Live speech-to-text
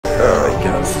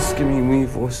give me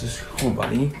versus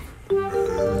huybq.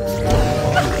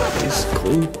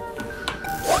 Basically.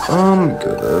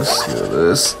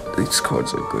 Goodness. These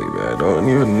cards are great, man. I don't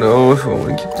even know if I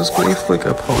want to keep this Gleef. Like,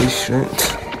 I probably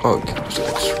shouldn't. Oh gosh,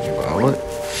 extreme violet.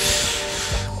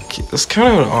 Okay, that's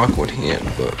kind of an awkward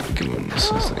hand, but we can win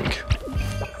this, I think.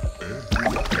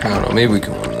 I don't know, maybe we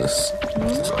can win this.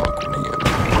 This is awkward hand.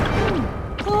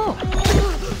 Oh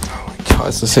my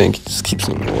gosh, this thing just keeps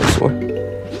me more so.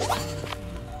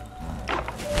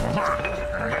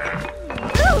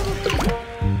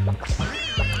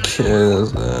 Okay,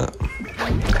 there's that.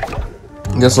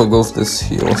 I guess I'll go for this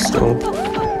heal still.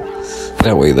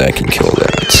 That way that can kill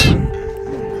that.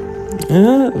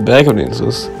 Yeah, back of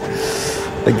this.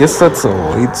 I guess that's a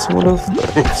light sort of.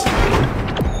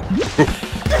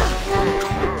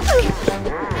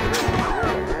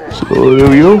 So there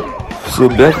we go. So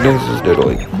back dances did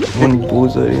like 1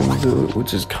 bullseye into it,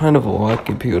 which is kind of a lot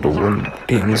compared to 1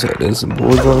 damage that is in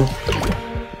bullseye.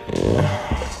 Yeah.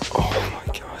 Oh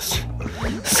my gosh.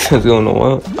 This guy's going a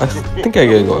lot. I think I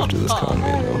gotta go after this con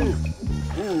man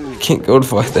though. I can't go to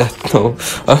fight that though.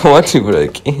 I want to, but I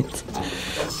can't.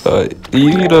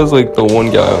 He does like the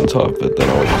 1 guy on top, but then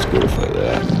I'll just go to fight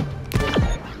that.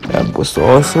 That was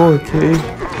also okay.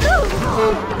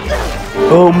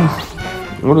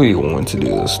 What do we want to do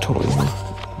this time?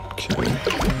 Okay.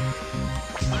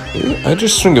 I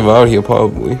just shrink him out here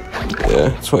probably. Yeah,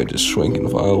 that's why I just shrink and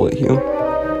violet here.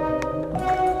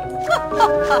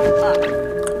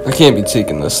 I can't be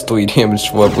taking this 3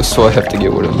 damage level, so I have to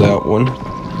get rid of that one.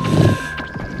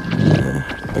 Yeah.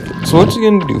 Okay, so what's he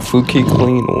gonna do? Food cake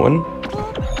clean 1?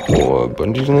 Or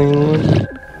bungee lane 1?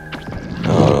 I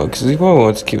don't know, because he probably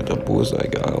wants to keep the bullseye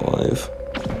guy alive.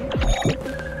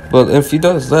 But if he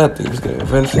does that, then he's gonna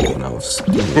eventually run out of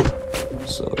steam.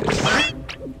 So yeah.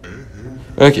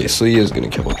 Okay, so he is gonna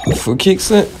kill the food cake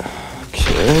set.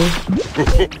 Okay.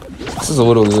 This is a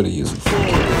little weird to use a food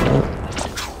cake, right?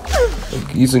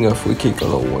 Like using a food cake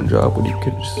on a 1 drop when you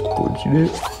could just bungee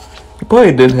it. He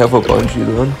probably didn't have a bungee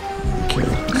then. Okay,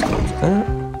 so there's that.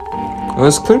 Well,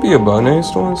 this could be a binary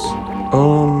stores.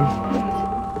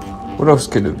 What else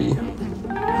could it be?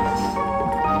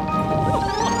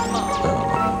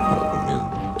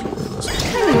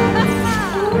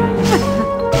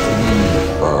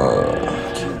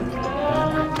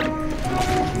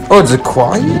 Oh, it's a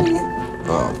quiet?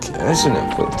 Oh, okay, I shouldn't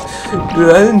have put. Dude,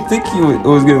 I didn't think it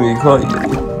was gonna be quiet. I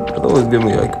thought it was gonna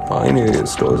be like binary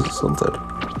stores or something.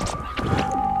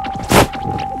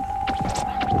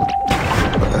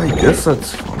 I guess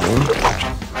that's fine.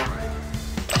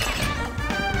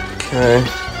 Okay.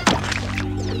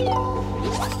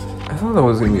 I thought that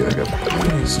was gonna be like a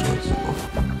binary stores.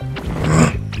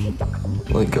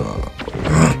 Like,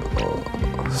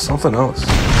 something else.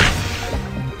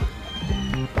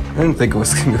 I didn't think it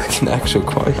was gonna be like an actual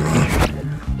quiet.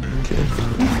 Okay.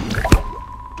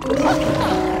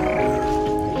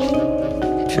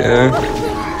 Okay.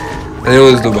 And it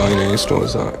was the binary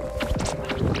stores out.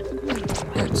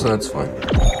 Yeah, so that's fine.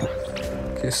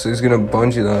 Okay, so he's gonna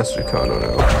bungee the Astracano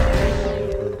now.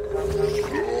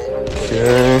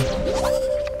 Okay.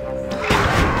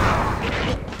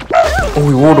 Oh,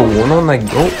 we rolled a 1 on that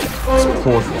goat? That's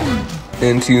poor.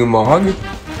 Into Mog?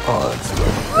 Oh, that's good.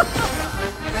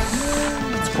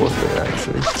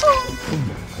 Actually.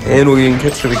 And we're getting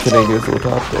catch every Canadian for a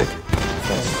top deck.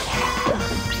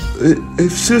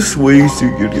 It's just way too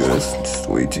good, guys. It's just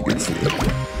way too good for me.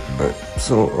 Alright,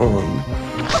 so,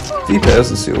 if he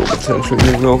passes here, we'll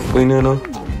potentially go for banana.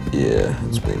 Yeah,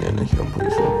 it's banana here, I'm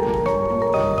pretty sure.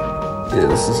 Yeah,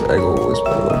 this is egg always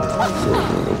better. So, we're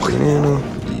gonna go banana.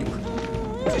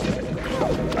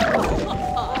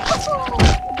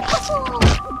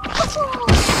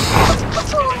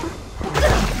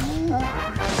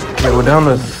 Okay, we're down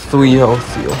to 3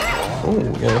 health heal. Oh,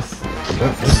 yes.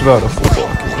 That's about a full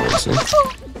block, let's see.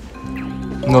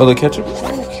 Another ketchup?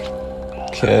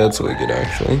 Okay, that's really good,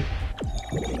 actually.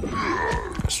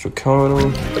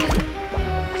 Astracano.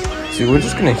 See, we're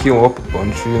just gonna heal up a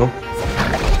bunch here.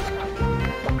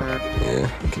 Yeah,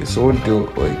 okay, so we'll do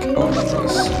it like this.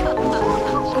 Yeah,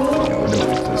 we'll do it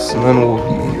like this. And then we'll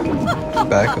be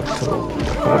back up to.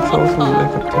 How much health are we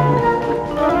back up to?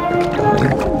 Like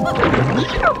 9.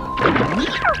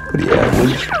 Pretty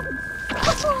average.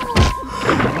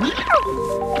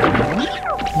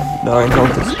 9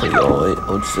 health is pretty alright,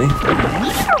 let's see.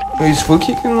 Oh, he's full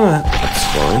kicking that? That's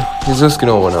fine. He's just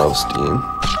gonna run out of steam.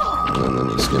 And then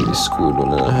he's gonna be screwed when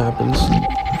that happens.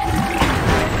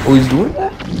 Oh, he's doing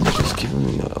that? He's giving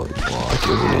me that like block,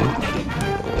 isn't he?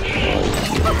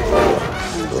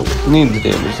 Oh, need the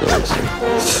damage though, let's see.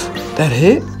 That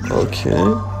hit? Okay.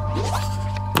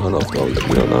 don't know if that was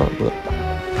good or not, but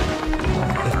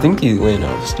I think he ran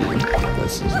out of steam.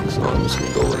 That's his, so I'm just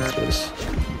gonna go with this.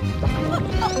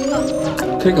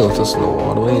 Could go with this in the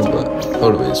water lane, but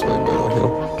out of is way better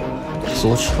here. So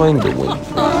let's try and win.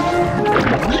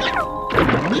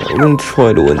 Yeah, we're gonna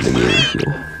try to win the game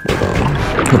here.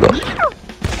 Hold up.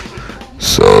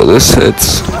 So this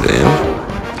hits. Damn.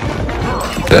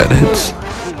 That hits.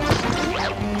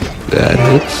 That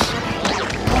hits.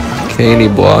 Okay, and he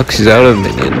blocks. He's out of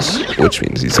minions, which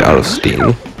means he's out of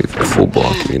steam. With full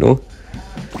block, you know.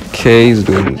 Okay, he's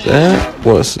doing that.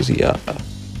 What else is he at?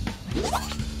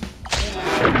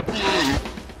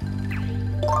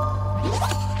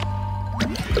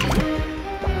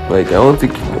 Like, I don't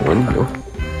think he can win, you know.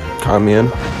 Con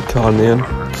man.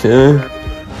 Okay.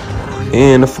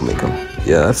 And a flamingo.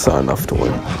 Yeah, that's not enough to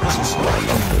win. That's just not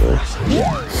enough to win.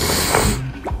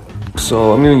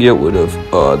 So I'm gonna get rid of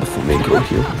the flamingo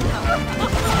here.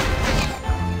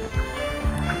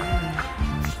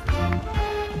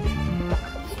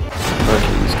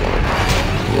 Okay, he's gone.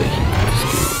 Yeah,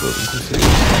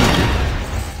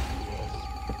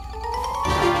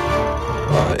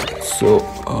 alright, so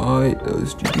that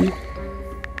was GG.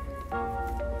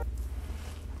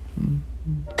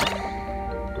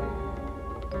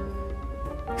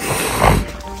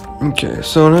 Okay,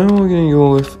 so now we're gonna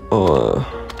go with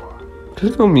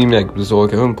just go huybq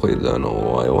Berserk. I haven't played that in a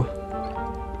while.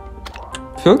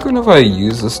 I feel like whenever I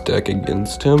use this deck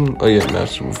against him, I get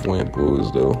matched with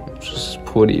Wampos though, which is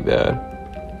pretty bad.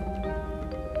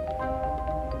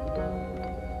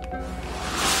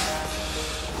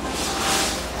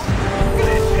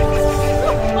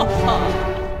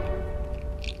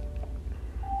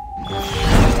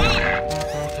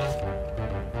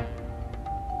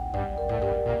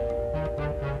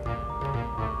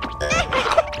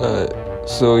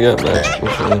 So yeah, match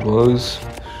with Wampos.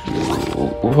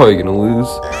 We're probably gonna lose.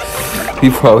 We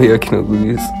probably are gonna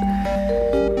lose.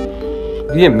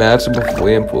 We get matched with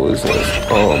Wampos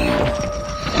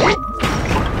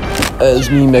as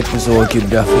huybq Berserk, you're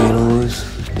definitely gonna lose.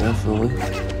 Definitely.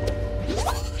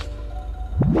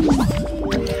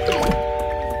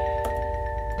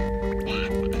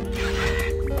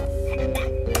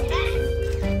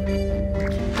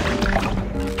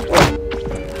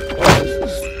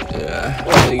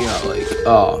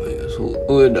 Oh, man, so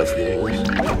we're definitely gonna lose.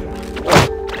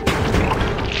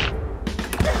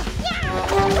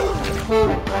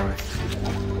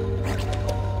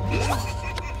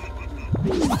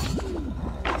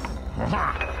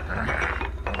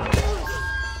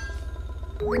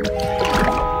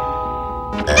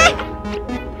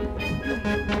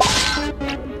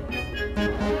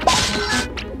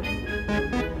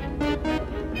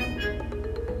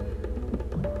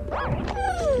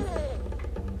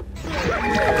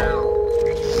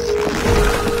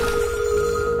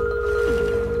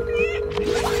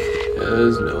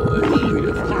 There's no way we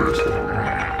definitely lose.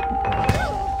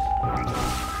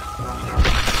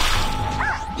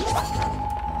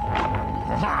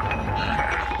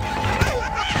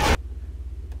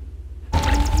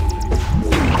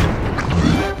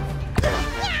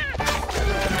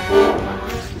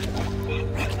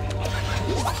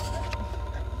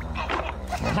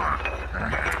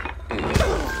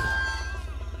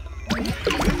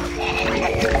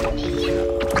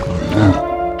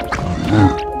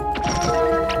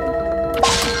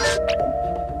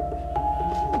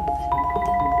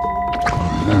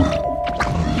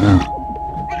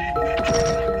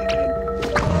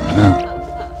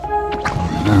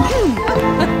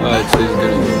 Alright, so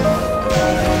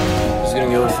he's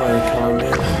gonna go find a con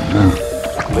man.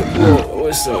 But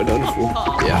we're so done for.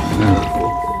 Yeah, done for.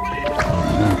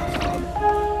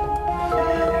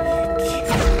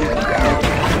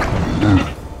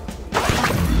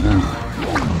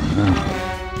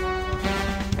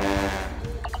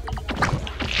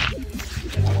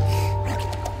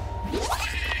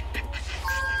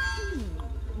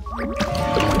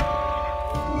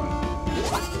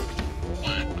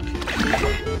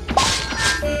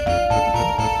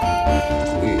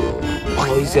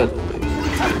 Oh, he's got.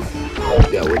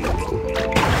 Yeah, we're done for.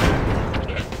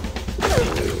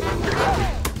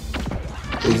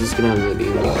 He's just gonna have the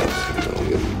demon boss. I'm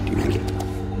gonna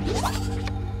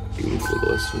do for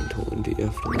less than 20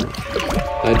 after that.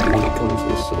 That dude comes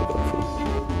with so done for.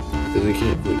 Because we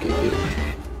can't really get it.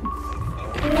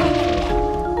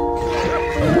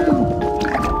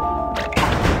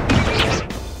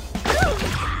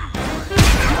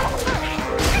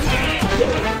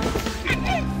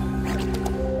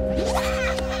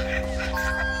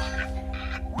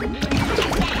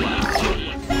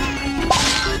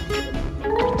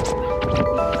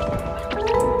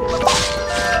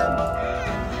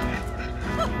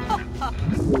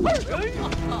 Okay,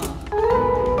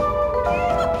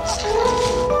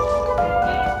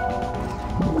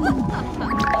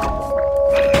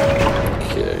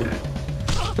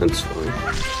 that's fine.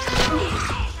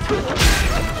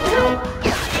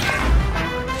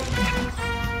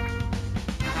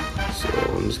 So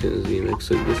I'm just gonna Z-Mix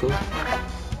this one.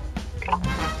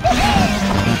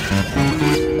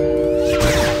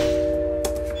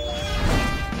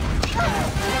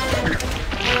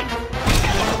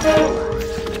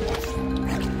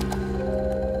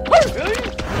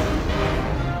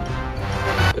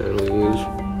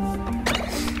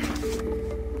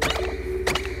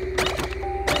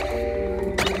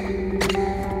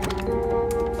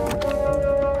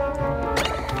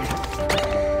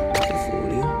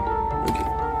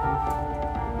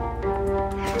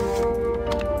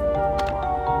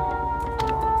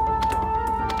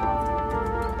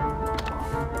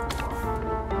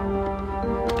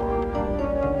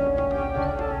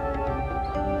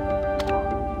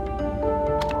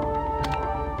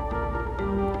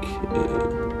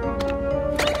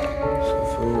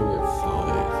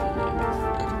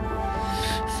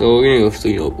 So we're gonna go for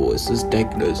the boys. This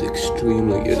deck does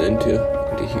extremely good into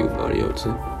huge body, I would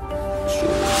say.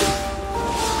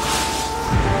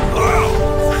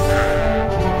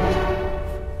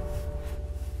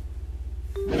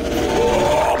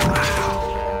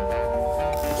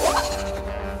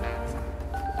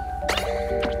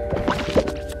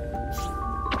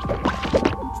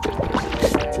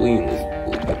 Extremely good.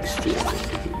 Extremely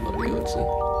huge body, I would say.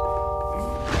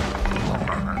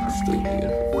 Extremely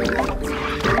good.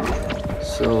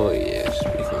 So yeah, it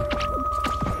should be fun.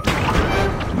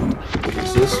 Okay,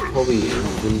 so this is probably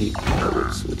Infinity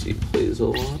Pirates, which he plays a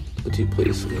lot, which he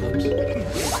plays sometimes.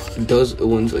 He does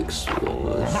ones like Swash and all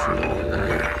that.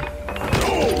 I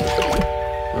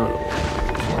don't know.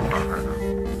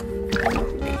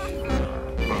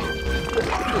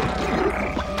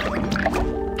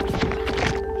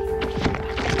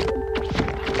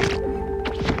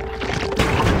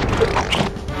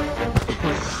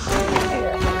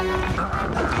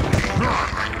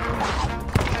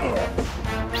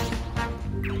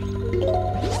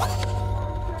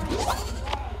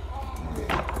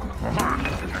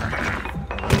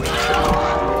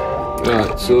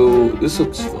 Alright, so this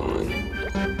looks fine.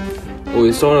 Oh,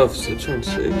 we start off such on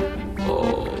sick.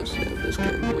 Oh, snap, this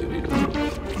game way beautiful.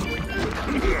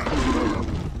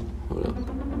 Hold up.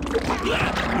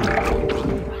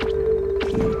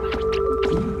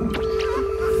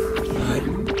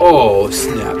 Oh,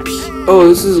 snap. Oh,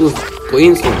 this is with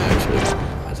Brainstorm actually.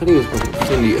 I thought he was playing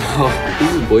Cindy. Oh,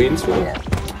 this is Brainstorm? I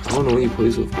don't know what he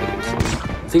plays with Brainstorm.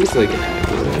 I think it's like an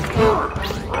actor.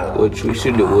 Which we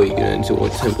should really get into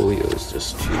what tempo he is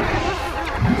just cheap.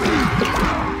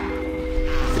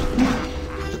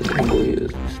 Tempo he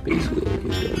is basically like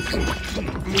he's done.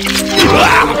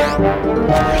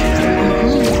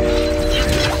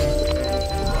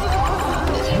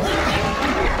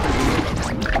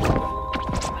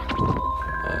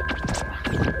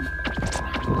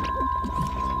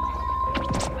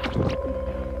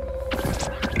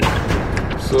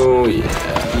 So yeah,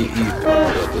 he's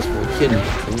at this point.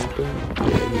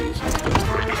 Yeah, he's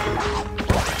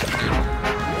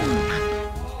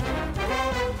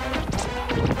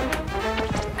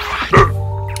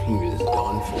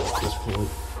done for at this point.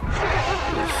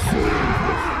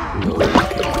 No one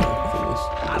can back from this.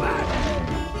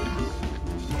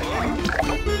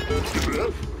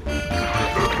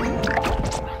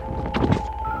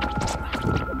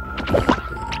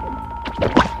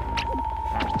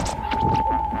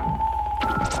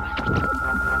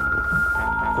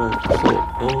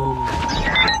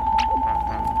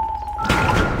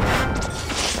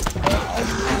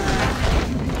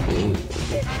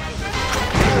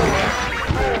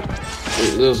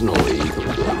 There's no way he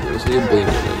comes down here, so you're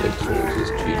blaming him like towards his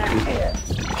GG.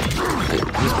 Like,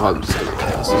 he's probably just gonna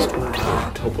pass this one.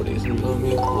 Topo doesn't know me.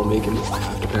 We'll make him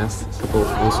have to pass this. So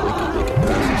also we can make him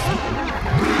pass this one.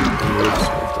 And we'll just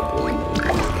have to blame him.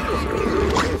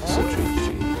 So, such a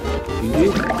GG.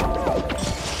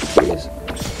 Please.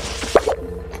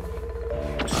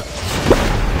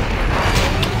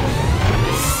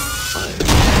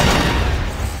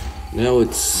 Now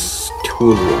it's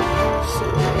 2-1. So,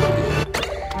 yeah.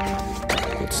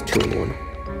 It's 2-1.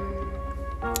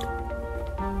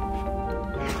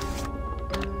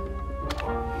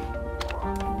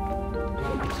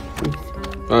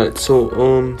 Alright, so,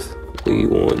 we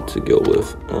want to go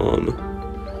with,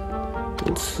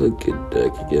 let's look at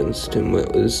deck against him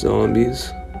with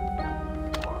zombies.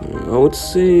 I would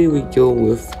say we go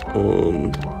with,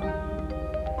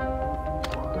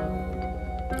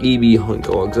 EB hunt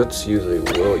dogs. That's usually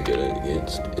what I get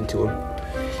into him.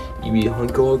 EB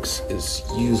hunt dogs is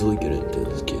usually good into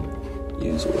this kid.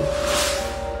 Usually.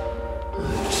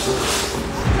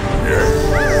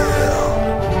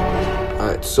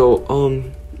 Alright, so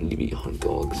EB hunt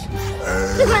dogs.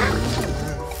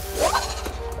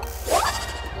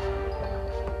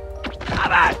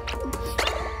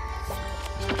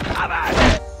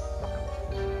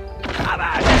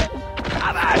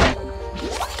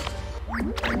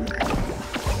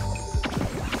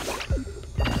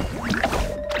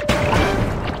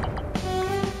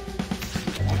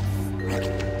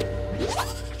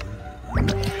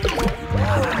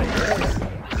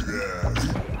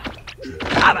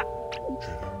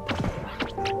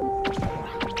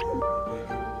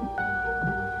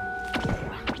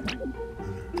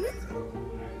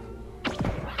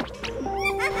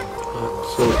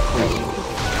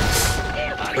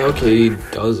 Okay, he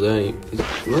does that.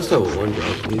 He must have one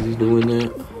job. He's doing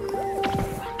that.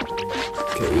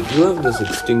 Okay, we do have this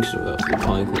extinction of the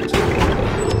pine cones.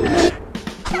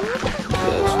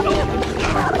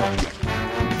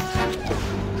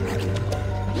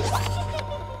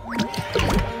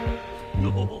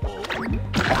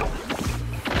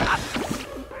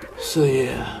 So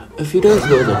yeah, if he does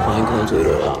go to pine cones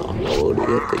later, I'm going to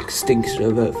get the extinction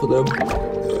of that for them.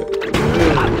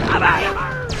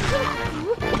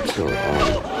 So,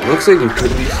 looks like it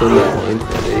could be some pine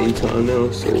cone at any time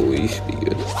now, so we should be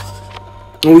good.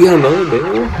 Oh, we got another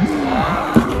bear?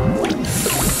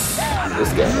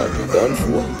 This guy might be done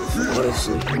for,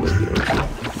 honestly. He might be done for.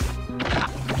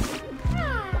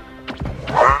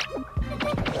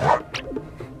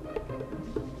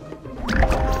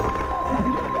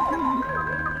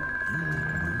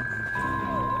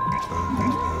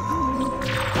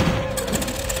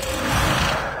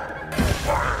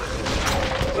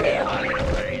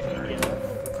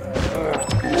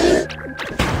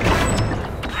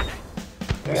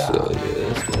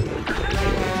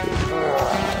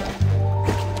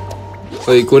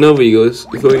 Like, whenever he goes,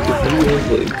 if he goes,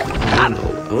 like, I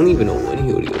don't even know when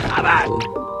he would go to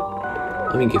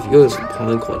Pinecone. I mean, if he goes to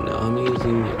Pinecone now, I'm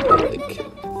using, like,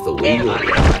 the lead, like,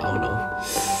 I don't know.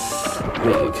 I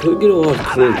mean, he could get a lot of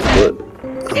coins, but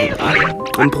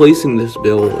I'm placing this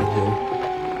bill on him.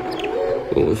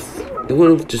 So if you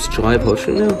want to just try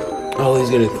pushing now? Oh, he's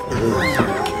gonna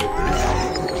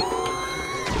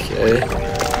okay.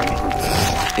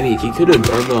 I mean, he could have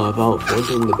done that about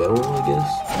fronting the bill, I guess.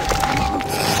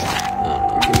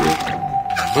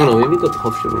 I don't know, maybe the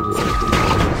puff sugar was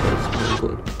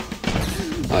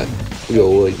alright, we go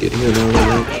like get here now,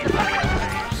 actually.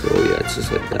 So yeah, it's just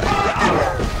like that.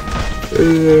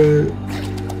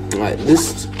 Alright, this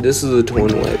is a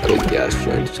turn where I put gas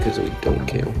giant just because we don't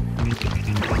kill. Okay,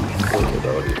 that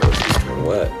already knows this turn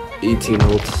wet. 18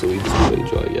 health, so we just play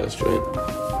dry gas giant.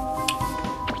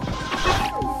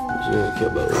 So I don't care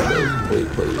about what he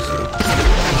plays here.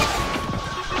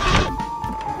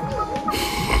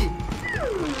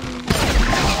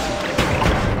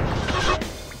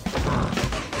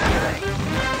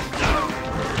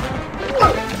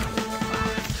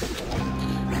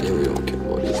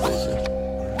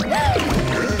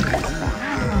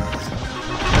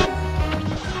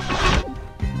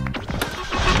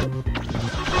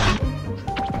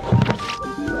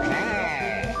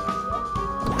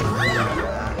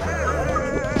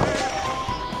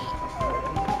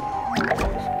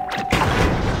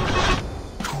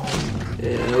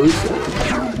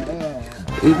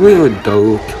 We play with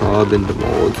Doe, Cobb, and the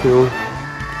Molecule.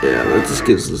 Yeah, that just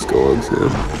gives us dogs now.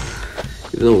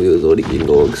 Even though we was already getting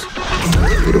dogs.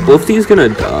 Wait, are both these gonna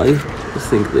die? I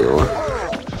think they are.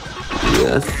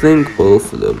 Yeah, I think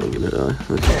both of them are gonna die.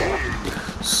 Okay.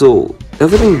 So,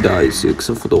 everything dies here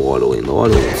except for the water lane. The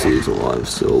water lane stays alive,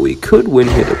 so we could win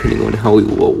here depending on how we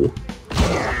roll.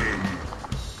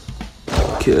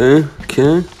 Okay,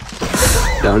 okay.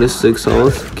 Down to 6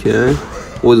 health, okay.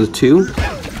 Was it 2?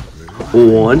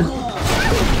 1.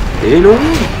 And 1.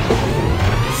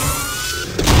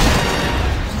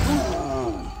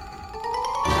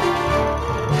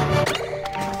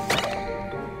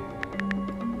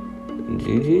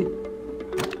 GG.